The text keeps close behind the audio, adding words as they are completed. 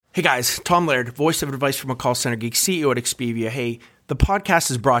Hey guys, Tom Laird, voice of advice from a call center geek, CEO at Expivia. Hey, the podcast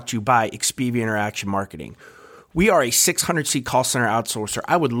is brought to you by Expivia Interaction Marketing. We are a 600-seat call center outsourcer.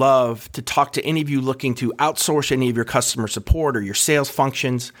 I would love to talk to any of you looking to outsource any of your customer support or your sales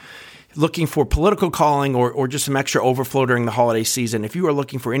functions, looking for political calling or just some extra overflow during the holiday season. If you are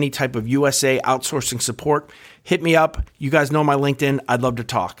looking for any type of USA outsourcing support, hit me up. You guys know my LinkedIn. I'd love to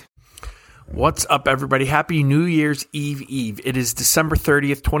talk. What's up, everybody? Happy New Year's Eve. It is December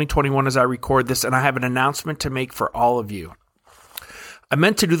 30th, 2021 as I record this, and I have an announcement to make for all of you. I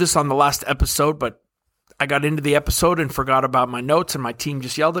meant to do this on the last episode, but I got into the episode and forgot about my notes, and my team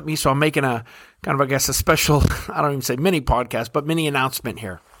just yelled at me, so I'm making a kind of, I guess, a special, I don't even say mini podcast, but mini announcement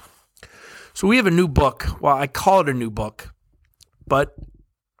here. So we have a new book. Well, I call it a new book, but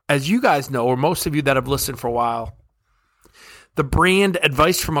as you guys know, or most of you that have listened for a while, the brand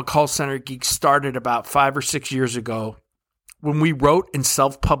Advice from a Call Center Geek started about 5 or 6 years ago when we wrote and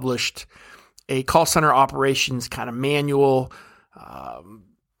self-published a call center operations kind of manual,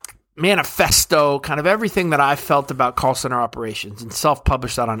 manifesto, kind of everything that I felt about call center operations, and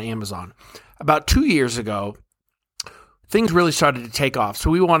self-published that on Amazon. About 2 years ago, things really started to take off. So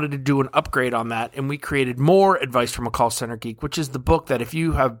we wanted to do an upgrade on that, and we created more Advice from a Call Center Geek, which is the book that if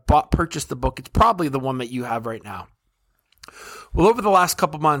you have purchased the book, it's probably the one that you have right now. Well, over the last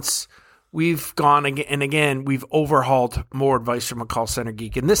couple months, we've gone and again, we've overhauled more Advice from a Call Center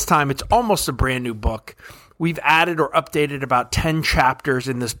Geek. And this time, it's almost a brand new book. We've added or updated about 10 chapters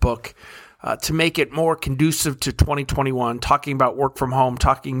in this book to make it more conducive to 2021, talking about work from home,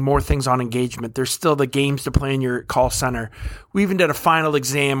 talking more things on engagement. There's still the games to play in your call center. We even did a final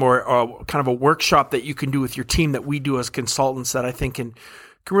exam or kind of a workshop that you can do with your team that we do as consultants that I think can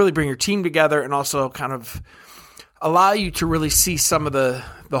really bring your team together and also kind of allow you to really see some of the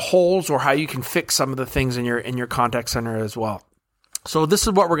holes or how you can fix some of the things in your contact center as well. So this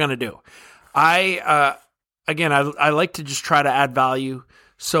is what we're going to do. I like to just try to add value.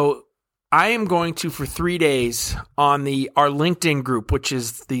 So I am going to, for 3 days on our LinkedIn group, which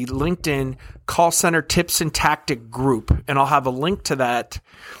is the LinkedIn Call Center Tips and Tactic group. And I'll have a link to that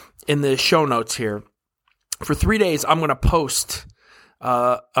in the show notes here. For 3 days, I'm going to post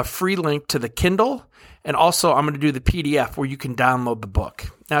a free link to the Kindle. And also, I'm going to do the PDF where you can download the book.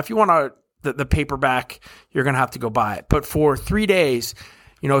 Now, if you want the paperback, you're going to have to go buy it. But for 3 days,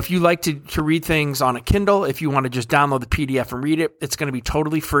 if you like to read things on a Kindle, if you want to just download the PDF and read it, it's going to be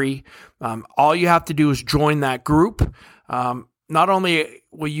totally free. All you have to do is join that group. Not only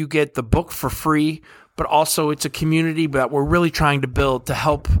will you get the book for free, but also it's a community that we're really trying to build to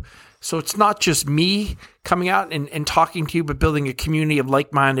help. So it's not just me coming out and talking to you, but building a community of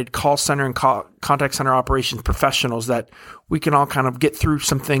like-minded call center and contact center operations professionals that we can all kind of get through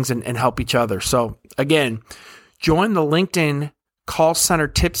some things and help each other. So again, join the LinkedIn Call Center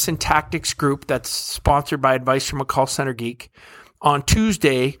Tips and Tactics group that's sponsored by Advice from a Call Center Geek on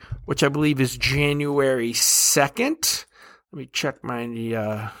Tuesday, which I believe is January 2nd. Let me check my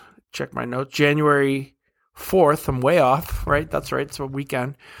notes. January 4th, I'm way off, right? That's right. It's a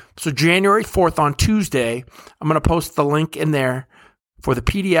weekend. So January 4th on Tuesday, I'm going to post the link in there for the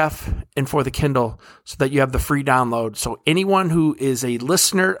PDF and for the Kindle so that you have the free download. So anyone who is a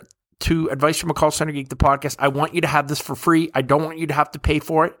listener to Advice from a Call Center Geek, the podcast, I want you to have this for free. I don't want you to have to pay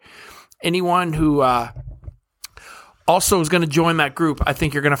for it. Anyone who also is going to join that group, I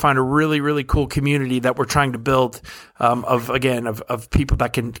think you're going to find a really, really cool community that we're trying to build of people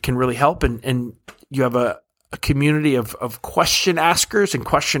that can really help. And you have a community of question askers and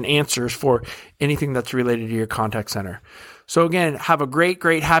question answers for anything that's related to your contact center. So again, have a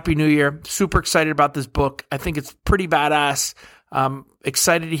great Happy New Year. Super excited about this book. I think it's pretty badass.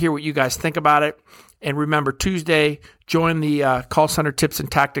 Excited to hear what you guys think about it. And remember, Tuesday, join the Call Center Tips and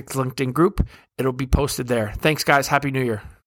Tactics LinkedIn group. It'll be posted there. Thanks, guys. Happy New Year.